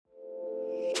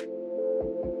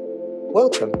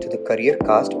Welcome to the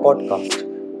CareerCast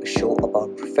podcast, a show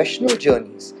about professional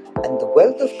journeys and the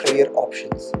wealth of career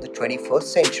options the 21st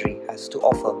century has to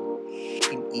offer.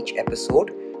 In each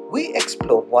episode, we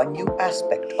explore one new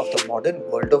aspect of the modern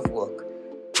world of work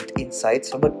with insights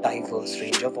from a diverse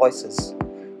range of voices.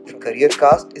 The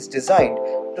CareerCast is designed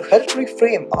to help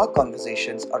reframe our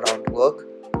conversations around work,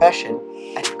 passion,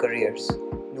 and careers.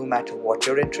 No matter what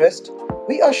your interest,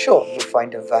 we are sure you'll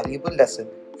find a valuable lesson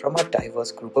from our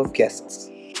diverse group of guests.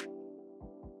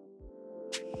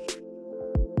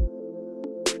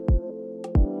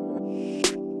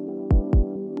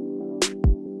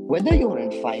 Whether you're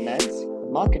in finance,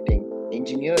 marketing,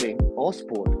 engineering, or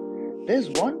sport,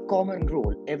 there's one common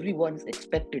role everyone is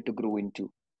expected to grow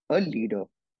into: a leader.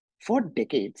 For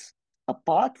decades, a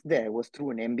path there was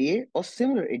through an MBA or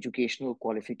similar educational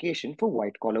qualification for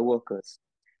white collar workers.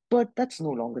 But that's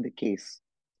no longer the case.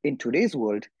 In today's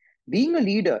world, being a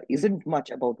leader isn't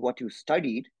much about what you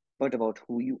studied, but about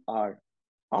who you are.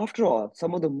 After all,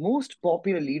 some of the most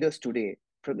popular leaders today,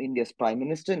 from India's Prime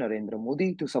Minister Narendra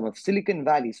Modi to some of Silicon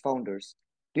Valley's founders,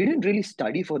 didn't really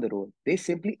study for the role. They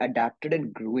simply adapted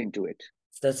and grew into it.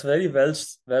 That's very well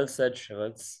said,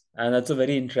 Shivats, and that's a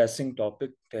very interesting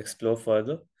topic to explore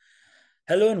further.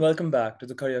 Hello and welcome back to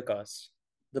the CareerCast,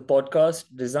 the podcast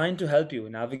designed to help you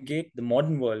navigate the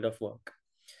modern world of work.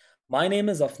 My name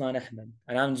is Afnan Ahmed,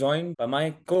 and I'm joined by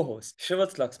my co-host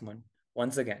Shivats Laxman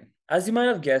once again. As you might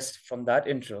have guessed from that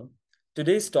intro,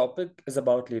 today's topic is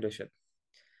about leadership.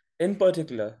 In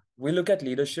particular, we look at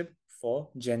leadership for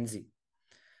Gen Z.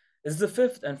 It's the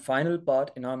fifth and final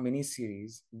part in our mini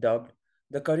series dubbed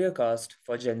the Career Cast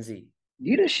for Gen Z.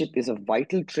 Leadership is a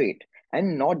vital trait,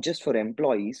 and not just for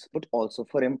employees, but also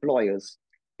for employers.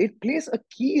 It plays a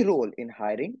key role in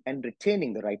hiring and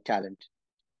retaining the right talent.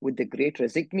 With the great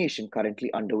resignation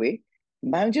currently underway,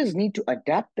 managers need to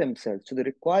adapt themselves to the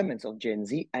requirements of Gen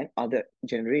Z and other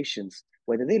generations,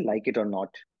 whether they like it or not.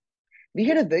 We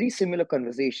had a very similar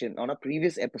conversation on our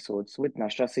previous episodes with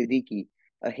Nashra Siddiqui,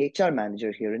 a HR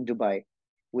manager here in Dubai,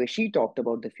 where she talked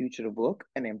about the future of work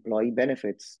and employee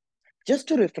benefits. Just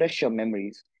to refresh your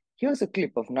memories, here's a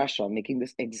clip of Nashra making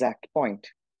this exact point.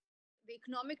 The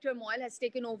economic turmoil has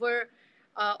taken over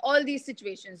all these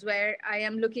situations where I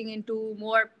am looking into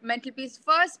more mental peace.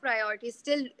 First priority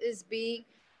still is being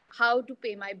how to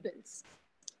pay my bills.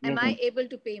 Am I Mhm. able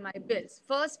to pay my bills?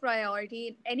 First priority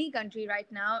in any country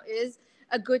right now is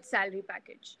a good salary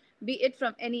package, be it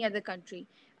from any other country.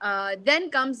 Then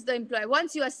comes the employer.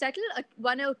 Once you are settled,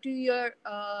 1 or 2 year,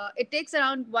 it takes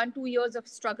around 1 2 years of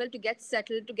struggle to get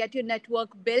settled, to get your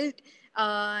network built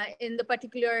in the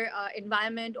particular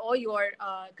environment or your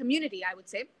community, I would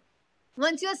say.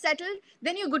 Once you're settled,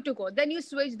 then you're good to go. Then you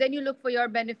switch, then you look for your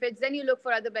benefits, then you look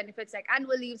for other benefits like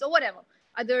annual leaves or whatever,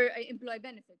 other employee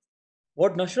benefits.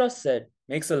 What Nashra said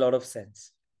makes a lot of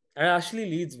sense and actually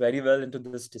leads very well into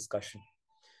this discussion.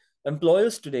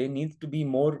 Employers today need to be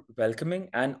more welcoming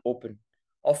and open,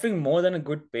 offering more than a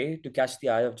good pay to catch the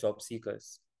eye of job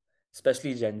seekers,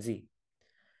 especially Gen Z.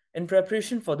 In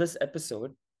preparation for this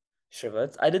episode,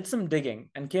 Shivats, I did some digging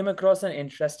and came across an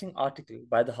interesting article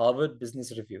by the Harvard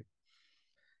Business Review.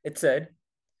 It said,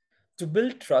 to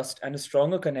build trust and a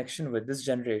stronger connection with this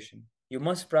generation, you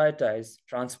must prioritize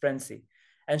transparency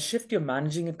and shift your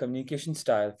managing and communication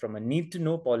style from a need to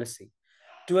know policy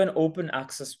to an open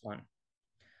access one.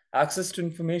 Access to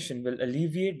information will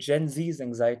alleviate Gen Z's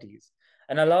anxieties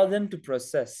and allow them to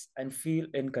process and feel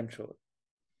in control.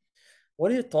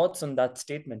 What are your thoughts on that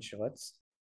statement, Shivats?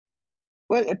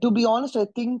 Well, to be honest, I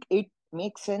think it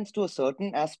makes sense to a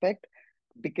certain aspect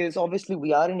because obviously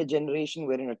we are in a generation,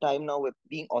 we're in a time now where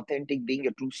being authentic, being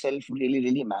your true self really,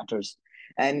 really matters.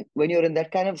 And when you're in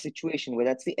that kind of situation where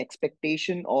that's the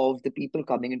expectation of the people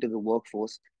coming into the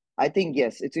workforce, I think,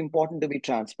 yes, it's important to be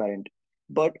transparent.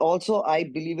 But also, I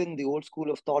believe in the old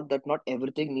school of thought that not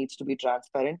everything needs to be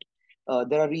transparent.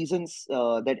 There are reasons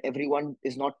that everyone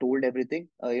is not told everything.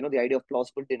 The idea of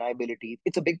plausible deniability,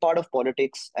 it's a big part of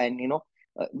politics. And,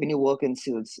 when you work in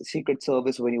secret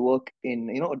service, when you work in,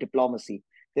 diplomacy,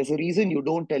 there's a reason you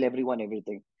don't tell everyone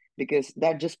everything because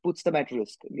that just puts them at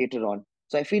risk later on.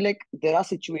 So I feel like there are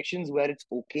situations where it's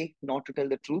okay not to tell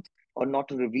the truth or not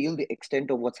to reveal the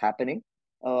extent of what's happening.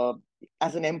 Uh,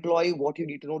 as an employee, what you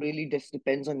need to know really just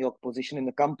depends on your position in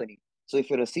the company. So if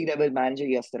you're a C-level manager,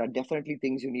 yes, there are definitely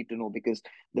things you need to know because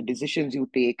the decisions you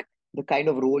take, the kind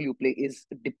of role you play is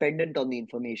dependent on the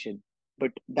information.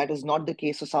 But that is not the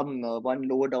case for some one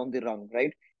lower down the rung,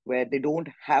 right? Where they don't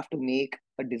have to make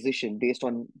a decision based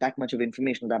on that much of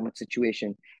information, that much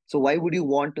situation. So why would you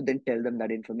want to then tell them that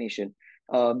information?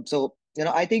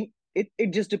 I think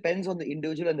it just depends on the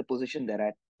individual and the position they're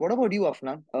at. What about you,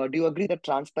 Afnan? Do you agree that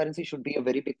transparency should be a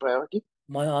very big priority?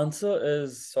 My answer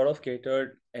is sort of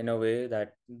catered in a way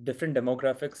that different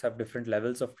demographics have different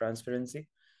levels of transparency.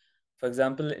 For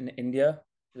example, in India,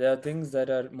 there are things that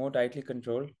are more tightly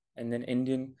controlled in an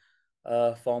Indian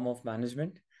form of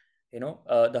management.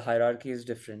 The hierarchy is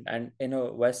different. And in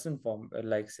a Western form,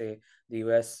 like say the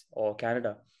US or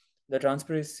Canada, the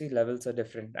transparency levels are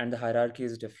different and the hierarchy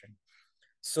is different.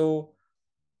 So,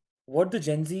 what the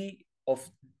Gen Z of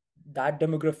that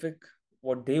demographic,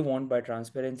 what they want by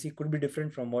transparency could be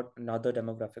different from what another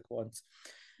demographic wants.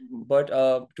 Mhm. But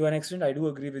to an extent, I do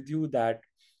agree with you that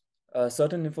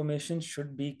certain information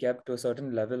should be kept to a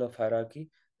certain level of hierarchy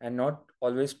and not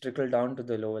always trickle down to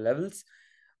the lower levels.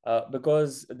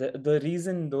 Because the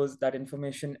reason that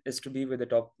information is to be with the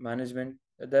top management,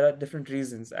 there are different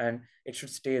reasons and it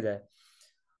should stay there.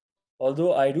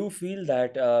 Although I do feel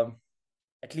that,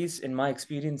 at least in my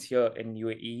experience here in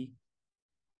UAE,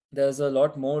 there's a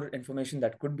lot more information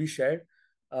that could be shared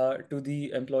to the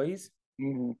employees.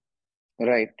 Mhm.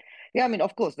 Right. Yeah, I mean,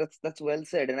 of course, that's well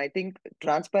said. And I think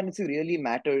transparency really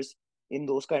matters in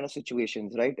those kind of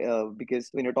situations, right? Because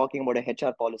when you're talking about a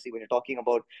HR policy, when you're talking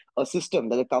about a system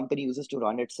that a company uses to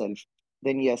run itself,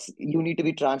 then yes, you need to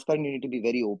be transparent, you need to be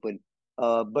very open.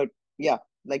 But yeah,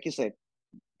 like you said,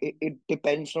 it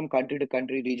depends from country to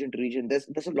country, region to region. There's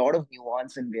a lot of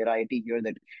nuance and variety here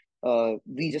that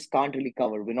we just can't really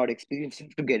cover. We're not experienced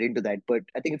enough to get into that, but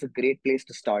I think it's a great place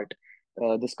to start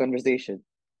this conversation.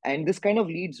 And this kind of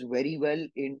leads very well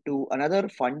into another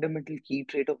fundamental key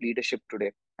trait of leadership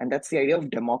today, and that's the idea of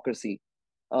democracy.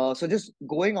 So just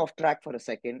going off track for a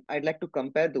second, I'd like to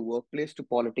compare the workplace to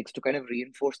politics to kind of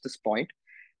reinforce this point.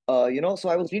 So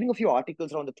I was reading a few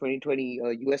articles around the 2020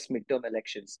 US midterm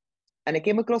elections, and I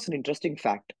came across an interesting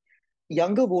fact.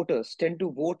 Younger voters tend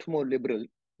to vote more liberal,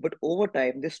 but over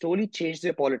time, they slowly change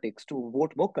their politics to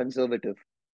vote more conservative.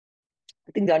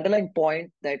 I think the underlying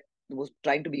point that was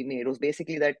trying to be made was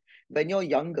basically that when you're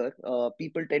younger,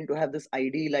 people tend to have this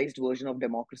idealized version of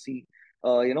democracy.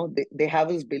 They have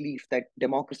this belief that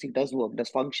democracy does work, does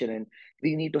function, and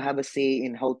we need to have a say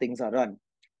in how things are run.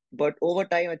 But over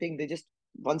time, I think they just,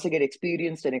 once they get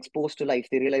experienced and exposed to life,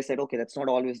 they realize that, okay, that's not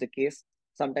always the case.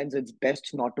 Sometimes it's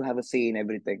best not to have a say in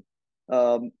everything.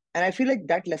 And I feel like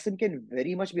that lesson can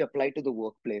very much be applied to the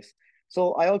workplace.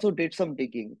 So I also did some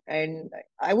digging, and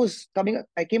I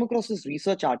came across this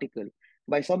research article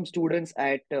by some students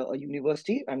at a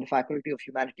university and the Faculty of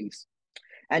Humanities.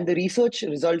 And the research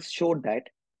results showed that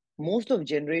most of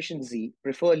Generation Z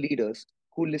prefer leaders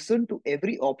who listen to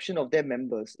every option of their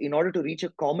members in order to reach a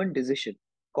common decision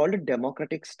called a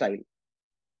democratic style.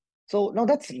 So now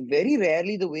that's very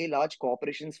rarely the way large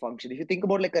corporations function. If you think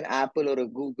about like an Apple or a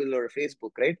Google or a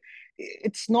Facebook, right?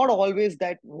 It's not always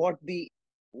that what the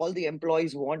all the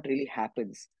employees want really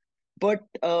happens. But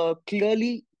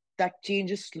clearly that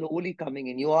change is slowly coming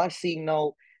in. You are seeing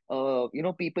now,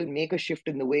 people make a shift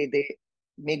in the way they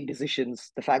make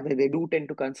decisions. The fact that they do tend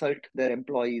to consult their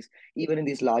employees, even in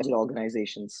these larger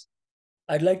organizations.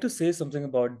 I'd like to say something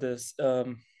about this.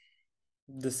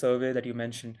 The survey that you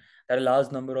mentioned, that a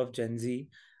large number of Gen Z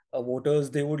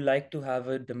voters, they would like to have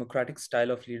a democratic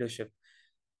style of leadership.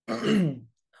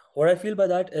 What I feel by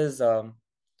that is,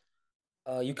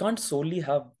 you can't solely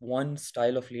have one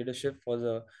style of leadership for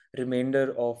the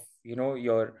remainder of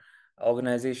your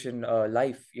organization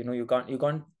life. You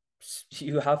can't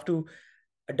you have to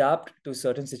adapt to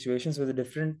certain situations with a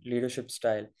different leadership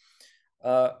style.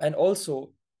 And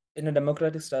also, in a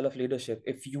democratic style of leadership,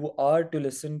 if you are to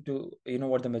listen to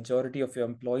what the majority of your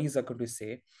employees are going to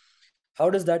say, how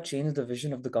does that change the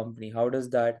vision of the company? How does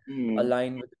that Mm,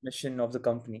 align with the mission of the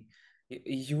company?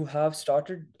 You have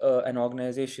started an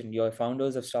organization, your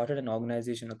founders have started an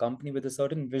organization, a company with a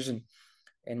certain vision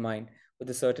in mind, with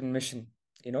a certain mission,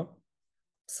 you know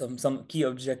some key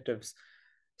objectives.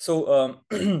 So,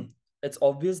 it's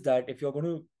obvious that if you're going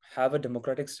to have a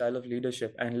democratic style of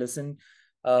leadership and listen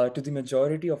to the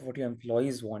majority of what your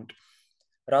employees want,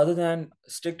 rather than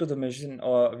stick to the mission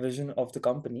or vision of the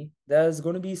company, there's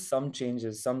going to be some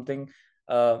changes, something,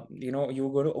 you're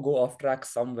going to go off track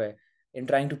somewhere in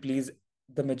trying to please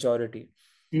the majority.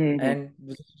 mhm, And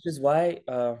which is why,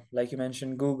 like you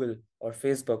mentioned, Google or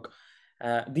Facebook,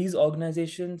 these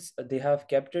organizations, they have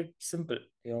kept it simple.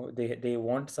 They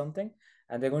want something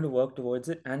and they're going to work towards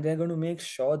it, and they're going to make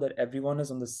sure that everyone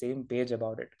is on the same page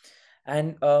about it.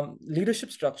 And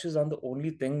leadership structures aren't the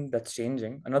only thing that's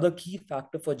changing. Another key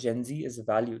factor for Gen Z is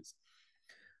values.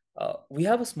 We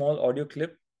have a small audio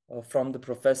clip from the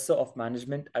professor of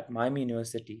management at Miami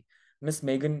University, Miss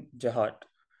Megan Jahart,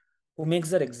 who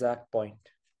makes that exact point.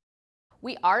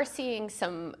 We are seeing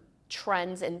some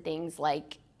trends in things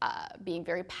like being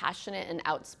very passionate and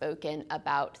outspoken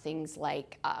about things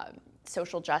like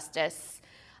social justice,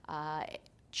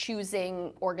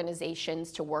 choosing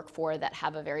organizations to work for that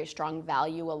have a very strong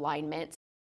value alignment.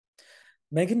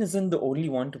 Megan isn't the only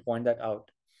one to point that out.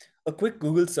 A quick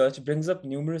Google search brings up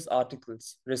numerous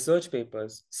articles, research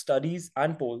papers, studies,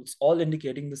 and polls, all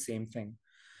indicating the same thing.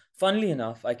 Funnily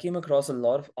enough, I came across a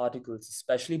lot of articles,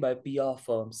 especially by PR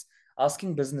firms,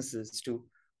 asking businesses to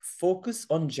focus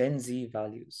on Gen Z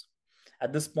values.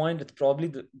 At this point, it's probably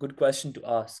the good question to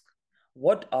ask: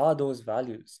 what are those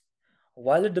values?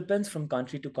 While it depends from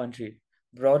country to country,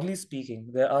 broadly speaking,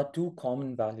 there are two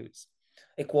common values: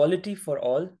 equality for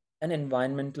all and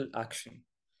environmental action.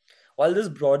 While this is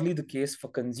broadly the case for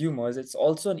consumers, it's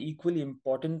also an equally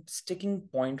important sticking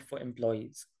point for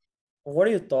employees. What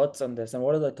are your thoughts on this, and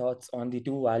what are the thoughts on the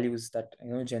two values that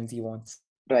Gen Z wants?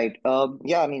 Right.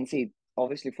 Yeah, I mean, see,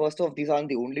 obviously, first off, these aren't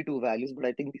the only two values, but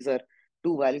I think these are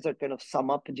two values that kind of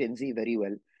sum up Gen Z very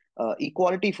well.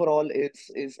 Equality for all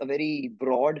is a very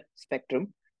broad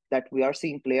spectrum that we are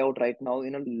seeing play out right now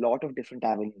in a lot of different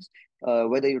avenues.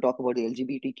 Whether you talk about the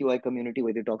LGBTQI community,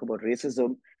 whether you talk about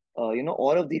racism,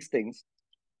 all of these things,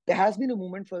 there has been a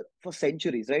movement for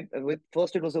centuries, right? With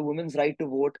first it was a women's right to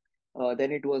vote,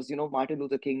 then it was Martin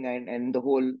Luther King and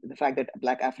the fact that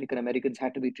Black African Americans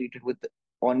had to be treated with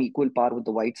on equal par with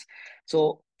the whites.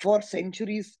 So for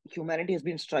centuries, humanity has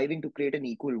been striving to create an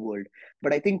equal world.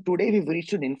 But I think today we've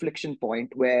reached an inflection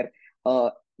point where uh,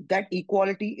 that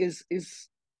equality is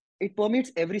it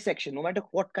permeates every section, no matter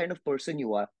what kind of person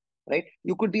you are. Right?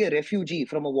 You could be a refugee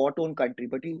from a war-torn country,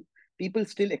 but people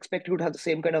still expect you to have the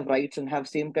same kind of rights and have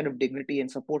same kind of dignity and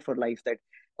support for life that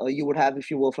you would have if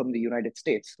you were from the United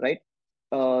States, right?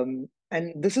 And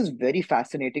this is very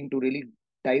fascinating to really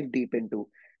dive deep into.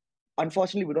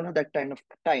 Unfortunately, we don't have that kind of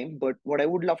time, but what I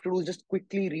would love to do is just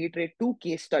quickly reiterate two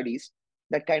case studies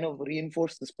that kind of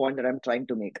reinforce this point that I'm trying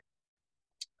to make.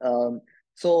 Um,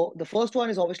 so the first one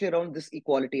is obviously around this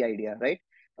equality idea, right?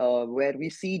 Where we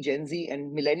see Gen Z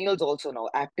and millennials also now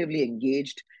actively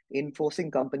engaged in forcing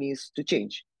companies to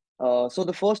change. So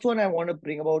the first one I want to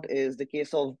bring about is the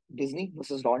case of Disney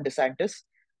versus Ron DeSantis.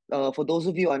 For those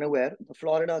of you unaware, the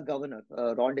Florida governor,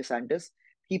 Ron DeSantis,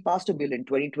 he passed a bill in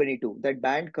 2022 that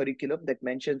banned curriculum that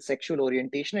mentions sexual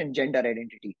orientation and gender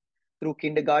identity through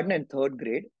kindergarten and third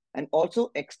grade, and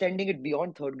also extending it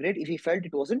beyond third grade if he felt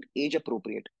it wasn't age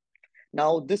appropriate.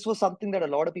 Now, this was something that a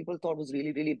lot of people thought was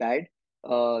really, really bad.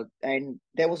 And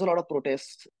there was a lot of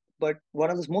protests. But one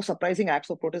of the most surprising acts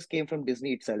of protest came from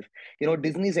Disney itself.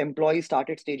 Disney's employees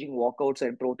started staging walkouts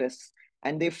and protests,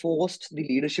 and they forced the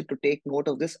leadership to take note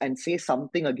of this and say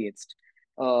something against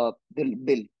the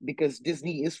bill, because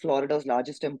Disney is Florida's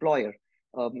largest employer.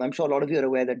 I'm sure a lot of you are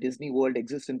aware that Disney World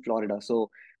exists in Florida. So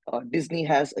Disney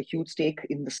has a huge stake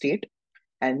in the state,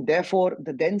 and therefore,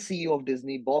 the then CEO of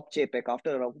Disney, Bob Chapek,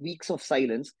 after weeks of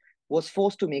silence, was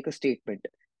forced to make a statement.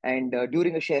 And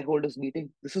during a shareholders meeting,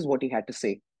 this is what he had to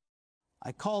say.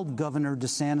 I called Governor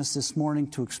DeSantis this morning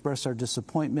to express our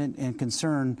disappointment and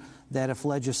concern that if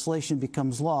legislation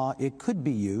becomes law, it could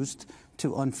be used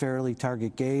to unfairly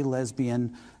target gay,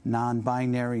 lesbian,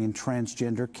 non-binary, and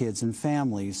transgender kids and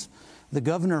families. The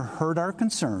governor heard our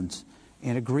concerns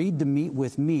and agreed to meet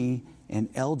with me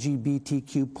and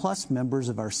LGBTQ plus members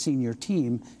of our senior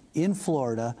team in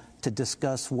Florida to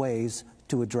discuss ways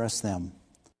to address them.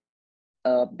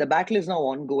 The battle is now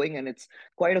ongoing, and it's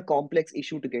quite a complex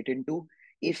issue to get into.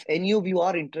 If any of you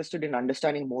are interested in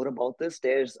understanding more about this,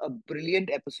 there's a brilliant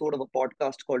episode of a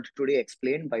podcast called Today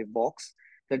Explained by Vox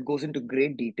that goes into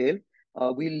great detail.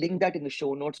 We'll link that in the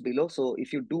show notes below. So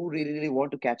if you do really, really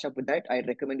want to catch up with that, I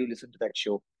recommend you listen to that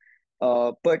show.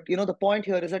 But the point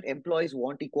here is that employees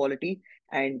want equality,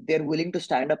 and they're willing to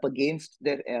stand up against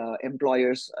their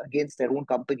employers, against their own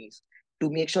companies, to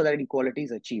make sure that equality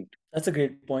is achieved. That's a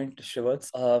great point,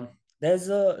 Shivarts. There's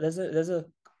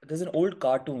an old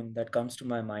cartoon that comes to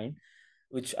my mind,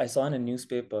 which I saw in a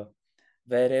newspaper,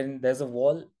 wherein there's a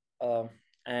wall,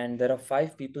 and there are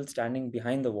five people standing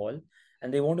behind the wall,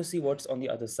 and they want to see what's on the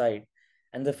other side,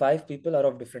 and the five people are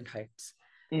of different heights,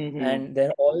 and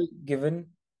they're all given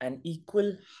an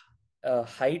equal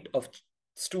height of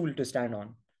stool to stand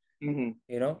on.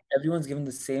 Everyone's given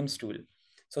the same stool.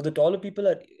 So the taller people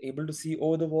are able to see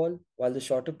over the wall, while the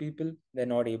shorter people, they're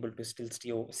not able to still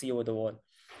see over the wall.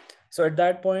 So at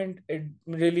that point, it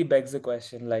really begs the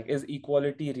question, like, is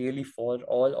equality really for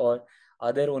all, or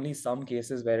are there only some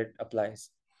cases where it applies?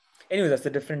 Anyway, that's a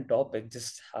different topic.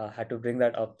 Just had to bring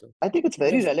that up too. I think it's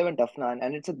very relevant, Afnan,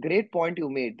 and it's a great point you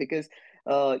made, because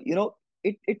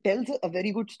it tells a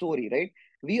very good story, right?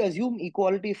 we assume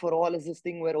equality for all as this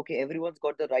thing where, okay, everyone's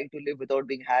got the right to live without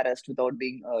being harassed, without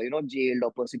being, jailed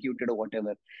or persecuted or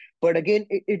whatever. But again,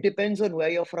 it depends on where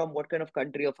you're from, what kind of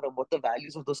country you're from, what the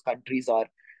values of those countries are.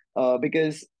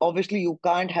 Because obviously you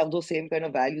can't have those same kind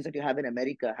of values that you have in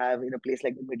America, have in a place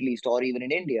like the Middle East or even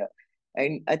in India.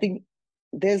 And I think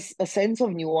there's a sense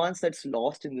of nuance that's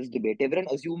lost in this debate. Everyone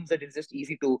assumes that it's just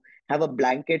easy to have a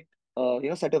blanket,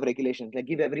 set of regulations, like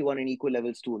give everyone an equal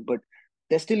level stool. But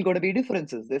there's still going to be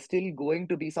differences. There's still going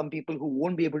to be some people who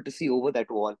won't be able to see over that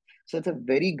wall. So it's a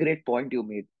very great point you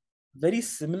made. Very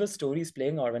similar stories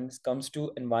playing out when it comes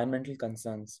to environmental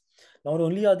concerns. Not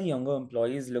only are the younger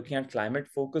employees looking at climate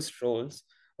focused roles,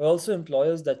 but also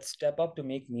employers that step up to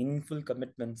make meaningful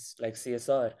commitments like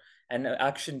CSR and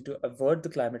action to avert the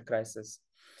climate crisis.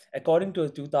 According to a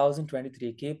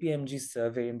 2023 KPMG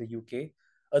survey in the UK,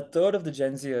 a third of the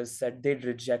Gen Zers said they'd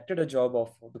rejected a job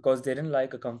offer because they didn't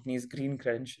like a company's green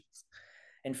credentials.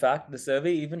 In fact, the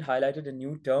survey even highlighted a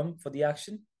new term for the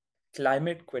action: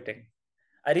 climate quitting.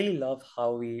 I really love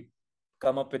how we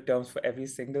come up with terms for every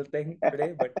single thing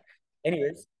today. But,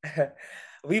 anyways,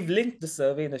 we've linked the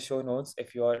survey in the show notes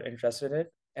if you are interested in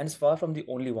it, and it's far from the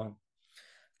only one.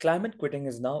 Climate quitting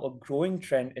is now a growing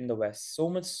trend in the West, so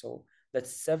much so that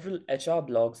several HR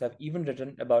blogs have even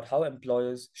written about how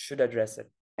employers should address it.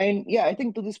 And yeah, I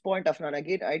think to this point, Afnan,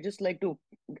 again, I just like to,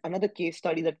 another case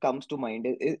study that comes to mind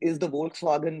is the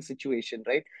Volkswagen situation,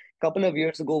 right? A couple of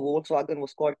years ago, Volkswagen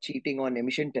was caught cheating on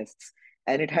emission tests,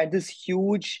 and it had this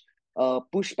huge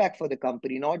pushback for the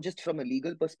company, not just from a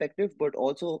legal perspective, but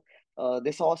also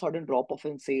they saw a sudden drop off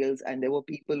in sales, and there were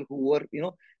people who were,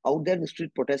 out there in the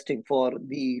street protesting for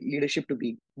the leadership to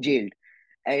be jailed.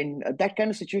 And that kind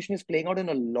of situation is playing out in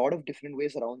a lot of different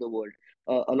ways around the world.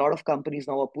 A lot of companies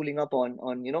now are pulling up on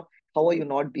how are you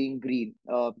not being green?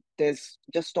 There's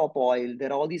just stop oil. There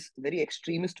are all these very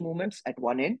extremist movements at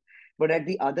one end, but at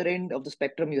the other end of the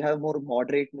spectrum, you have more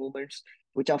moderate movements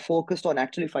which are focused on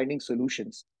actually finding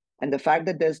solutions. And the fact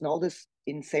that there's now this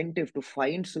incentive to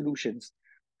find solutions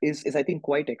is I think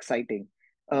quite exciting.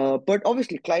 But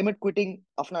obviously, climate quitting,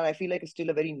 Afnan, I feel like it's still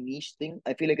a very niche thing.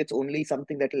 I feel like it's only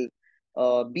something that will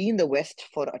be in the West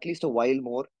for at least a while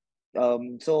more.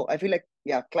 So I feel like,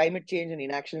 yeah, climate change and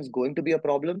inaction is going to be a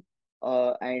problem.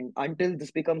 And until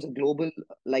this becomes a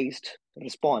globalized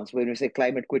response, when you say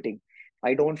climate quitting,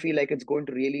 I don't feel like it's going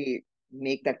to really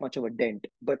make that much of a dent.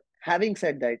 But having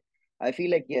said that, I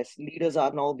feel like, yes, leaders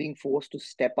are now being forced to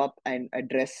step up and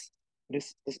address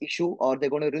this issue, or they're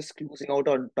going to risk losing out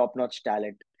on top notch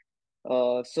talent.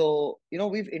 So,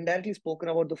 we've indirectly spoken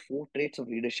about the four traits of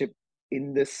leadership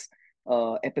in this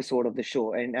episode of the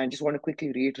show. And I just want to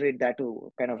quickly reiterate that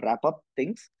to kind of wrap up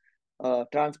things.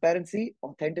 Transparency,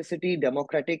 authenticity,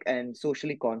 democratic, and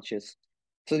socially conscious.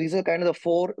 So these are kind of the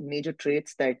four major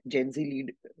traits that Gen Z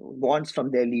wants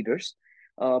from their leaders.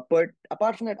 But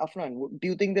apart from that, Afnan, do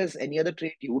you think there's any other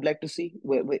trait you would like to see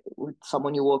with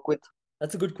someone you work with?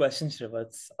 That's a good question,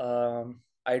 Shrivats.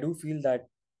 I do feel that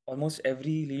almost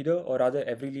every leader, or rather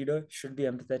every leader, should be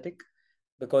empathetic,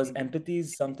 because Mhm. empathy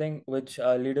is something which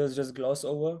leaders just gloss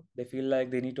over. They feel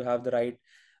like they need to have the right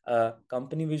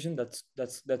company vision. That's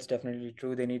definitely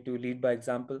true. They need to lead by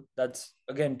example. That's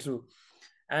again true.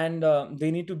 And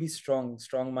they need to be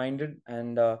strong-minded,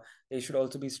 and they should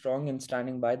also be strong in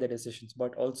standing by their decisions.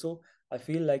 But also, I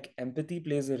feel like empathy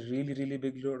plays a really, really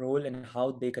big role in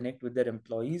how they connect with their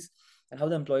employees and how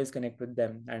the employees connect with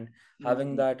them, and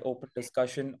having Mhm. that open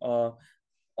discussion, or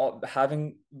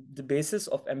having the basis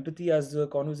of empathy as the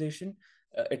conversation,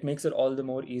 it makes it all the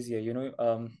more easier.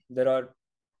 There are,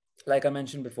 like I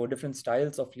mentioned before, different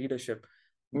styles of leadership,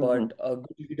 Mhm. but a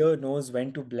good leader knows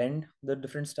when to blend the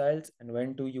different styles and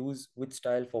when to use which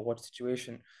style for what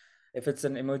situation. If it's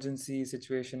an emergency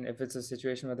situation, if it's a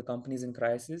situation where the company is in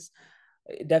crisis,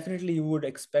 definitely you would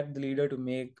expect the leader to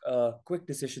make quick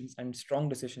decisions and strong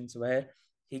decisions where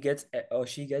he gets or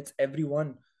she gets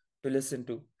everyone to listen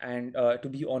to and to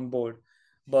be on board.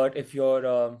 But if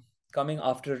you're coming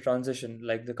after a transition,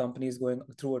 like the company is going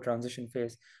through a transition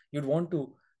phase, you'd want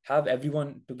to have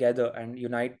everyone together and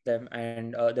unite them,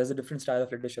 and there's a different style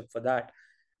of leadership for that.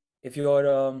 If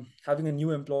you're having a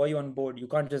new employee on board, you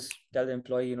can't just tell the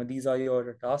employee, these are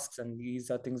your tasks and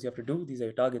these are things you have to do, these are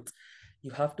your targets.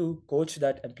 You have to coach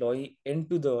that employee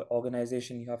into the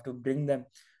organization. You have to bring them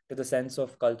to the sense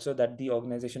of culture that the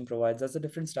organization provides. That's a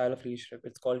different style of leadership.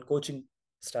 It's called coaching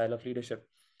style of leadership.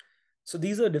 So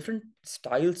these are different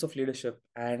styles of leadership,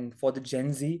 and for the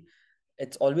Gen Z,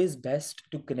 it's always best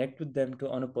to connect with them to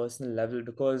on a personal level,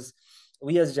 because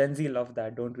we as Gen Z love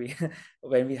that, don't we?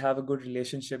 When we have a good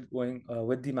relationship going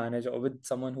with the manager or with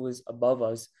someone who is above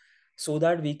us, so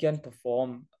that we can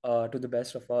perform to the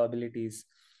best of our abilities.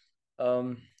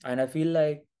 And I feel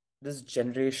like this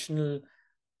generational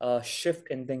shift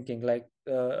in thinking, like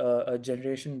a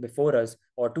generation before us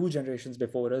or two generations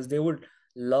before us, they would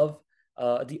love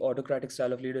the autocratic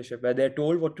style of leadership where they're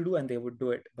told what to do and they would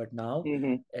do it. But now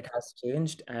Hmm. it has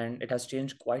changed, and it has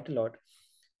changed quite a lot.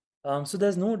 So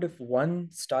there's no one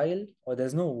style, or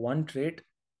there's no one trait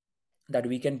that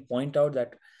we can point out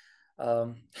that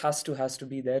has to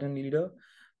be there in leader.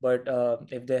 But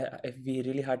if we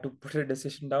really had to put a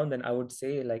decision down, then I would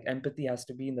say like empathy has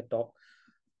to be in the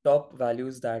top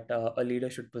values that a leader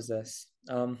should possess.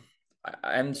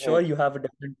 I'm sure Right. you have a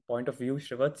different point of view,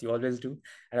 Shrivat. You always do,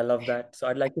 and I love that. So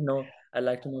I'd like to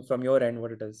know from your end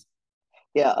what it is.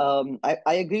 Yeah,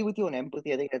 I agree with you on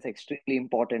empathy. I think that's extremely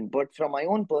important. But from my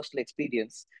own personal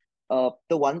experience,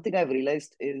 the one thing I've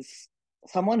realized is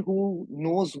someone who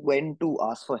knows when to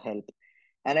ask for help.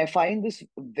 And I find this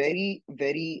very,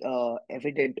 very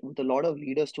evident with a lot of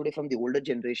leaders today from the older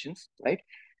generations, right?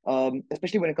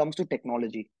 Especially when it comes to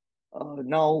technology.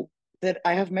 Now, that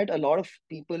I have met a lot of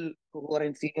people who are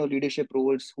in senior leadership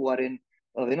roles, who are in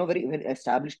very, very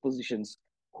established positions,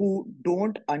 who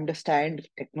don't understand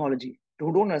technology,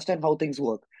 who don't understand how things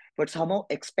work, but somehow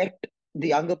expect the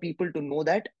younger people to know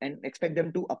that and expect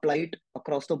them to apply it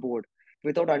across the board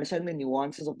without understanding the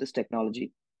nuances of this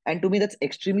technology. And to me, that's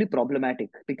extremely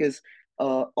problematic because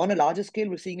on a larger scale,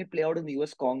 we're seeing it play out in the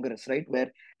US Congress, right?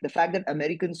 Where the fact that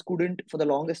Americans couldn't, for the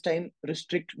longest time,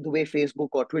 restrict the way Facebook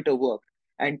or Twitter worked.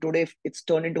 And today, it's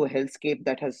turned into a hellscape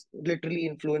that has literally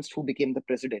influenced who became the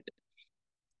president.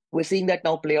 We're seeing that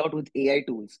now play out with AI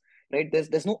tools, right?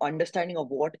 There's no understanding of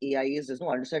what AI is. There's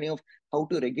no understanding of how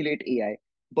to regulate AI.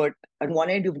 But on one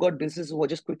end, you've got businesses who are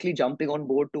just quickly jumping on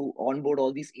board to onboard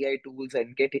all these AI tools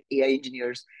and get AI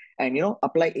engineers and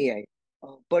apply AI,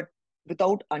 but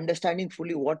without understanding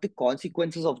fully what the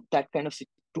consequences of that kind of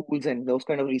tools and those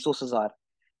kind of resources are.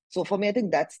 So for me, I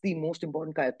think that's the most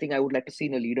important kind of thing I would like to see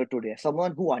in a leader today.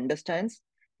 Someone who understands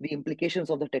the implications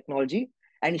of the technology.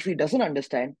 And if he doesn't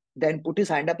understand, then put his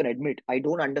hand up and admit, I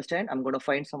don't understand. I'm going to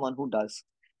find someone who does.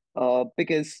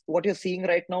 Because what you're seeing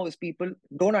right now is people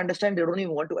don't understand. They don't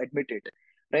even want to admit it.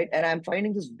 Right. And I'm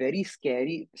finding this very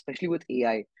scary, especially with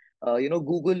AI.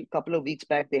 Google, a couple of weeks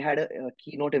back, they had a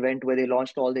keynote event where they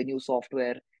launched all their new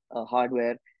software,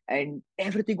 hardware, and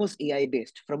everything was AI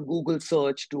based, from Google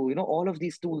search to all of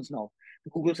these tools now.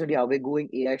 Google said, yeah, we're going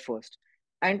AI first.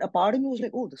 And a part of me was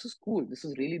like, oh, this is cool, this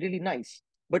is really, really nice.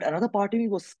 But another part of me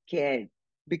was scared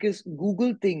because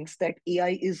Google thinks that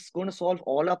AI is going to solve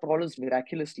all our problems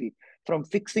miraculously, from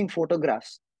fixing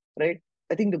photographs, right?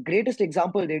 I think the greatest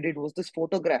example they did was this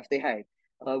photograph they had,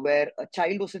 where a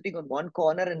child was sitting on one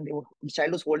corner and the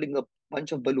child was holding a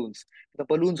bunch of balloons. The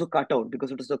balloons were cut out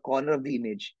because it was the corner of the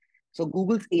image. So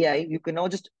Google's AI, you can now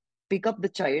just pick up the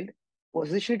child,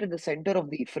 position it at the center of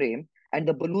the frame, and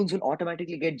the balloons will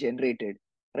automatically get generated,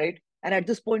 right? And at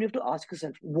this point, you have to ask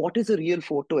yourself, what is a real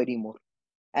photo anymore?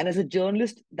 And as a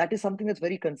journalist, that is something that's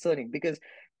very concerning because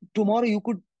tomorrow you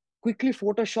could quickly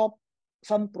Photoshop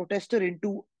some protester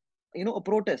into, a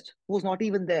protest who was not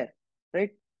even there,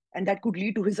 right? And that could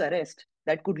lead to his arrest.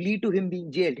 That could lead to him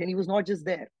being jailed, and he was not just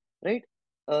there, right?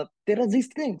 There are these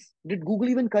things. Did Google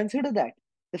even consider that?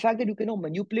 The fact that you can now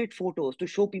manipulate photos to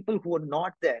show people who are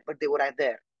not there, but they were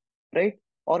there, right?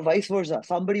 Or vice versa.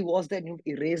 Somebody was there and you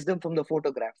erase them from the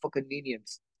photograph for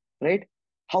convenience, right?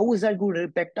 How is that going to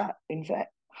impact? In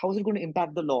fact, how is it going to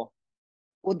impact the law?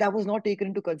 Oh, that was not taken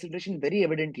into consideration very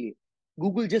evidently.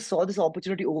 Google just saw this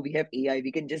opportunity. Oh, we have AI.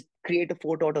 We can just create a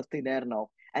photo out of thin air now,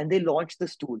 and they launched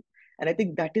this tool. And I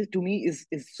think that is, to me, is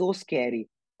so scary.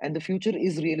 And the future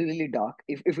is really, really dark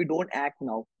if we don't act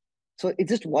now. So it's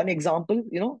just one example,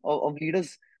 of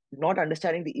leaders not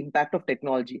understanding the impact of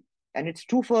technology. And it's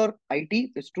true for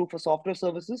IT. It's true for software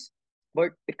services,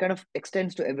 but it kind of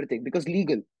extends to everything because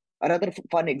legal. Another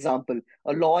fun example: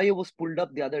 a lawyer was pulled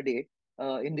up the other day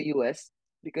in the US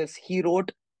because he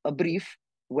wrote a brief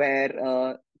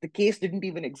where the case didn't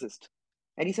even exist.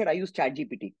 And he said, I use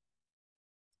ChatGPT.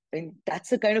 And that's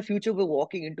the kind of future we're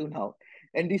walking into now.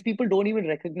 And these people don't even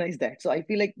recognize that. So I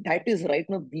feel like that is right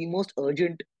now the most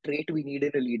urgent trait we need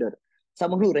in a leader.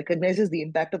 Someone who recognizes the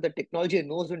impact of the technology and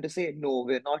knows when to say, no,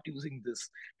 we're not using this,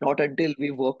 not until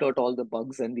we've worked out all the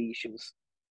bugs and the issues.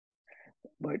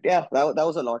 But yeah, that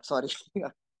was a lot. Sorry.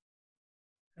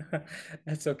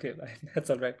 That's okay, man. That's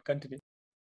all right. Continue.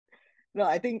 No,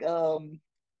 I think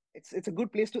it's a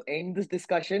good place to end this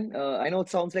discussion. I know it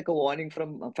sounds like a warning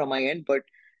from my end, but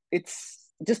it's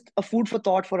just a food for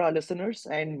thought for our listeners,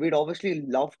 and we'd obviously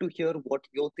love to hear what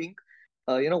you think.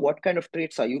 What kind of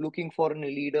traits are you looking for in a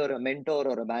leader, a mentor,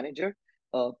 or a manager?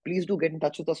 please do get in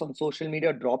touch with us on social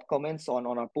media, drop comments on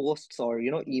our posts, or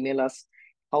email us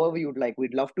however you'd like.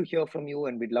 We'd love to hear from you,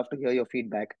 and we'd love to hear your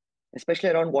feedback, especially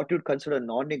around what you'd consider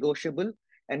non-negotiable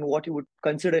and what you would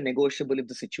consider negotiable if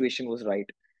the situation was right.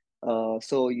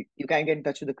 So you can get in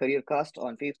touch with the Career Cast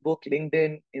on Facebook,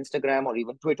 LinkedIn, Instagram, or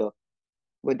even Twitter.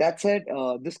 With that said,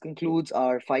 this concludes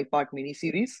our 5-part mini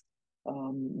series.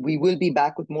 We will be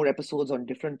back with more episodes on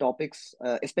different topics,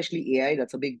 especially AI.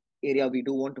 That's a big area we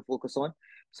do want to focus on.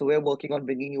 So we're working on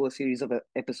bringing you a series of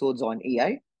episodes on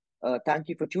AI. Thank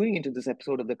you for tuning into this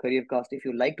episode of the Career Cast. If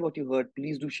you liked what you heard,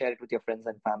 please do share it with your friends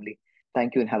and family.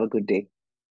 Thank you and have a good day.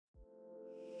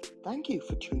 Thank you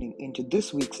for tuning into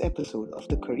this week's episode of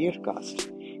the Career Cast.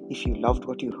 If you loved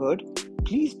what you heard,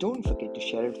 please don't forget to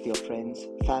share it with your friends,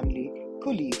 family,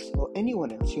 colleagues, or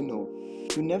anyone else you know.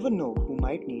 You never know who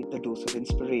might need a dose of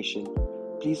inspiration.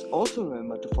 Please also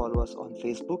remember to follow us on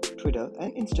Facebook, Twitter,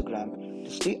 and Instagram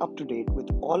to stay up to date with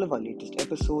all of our latest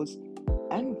episodes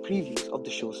and previews of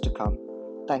the shows to come.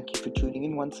 Thank you for tuning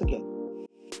in once again.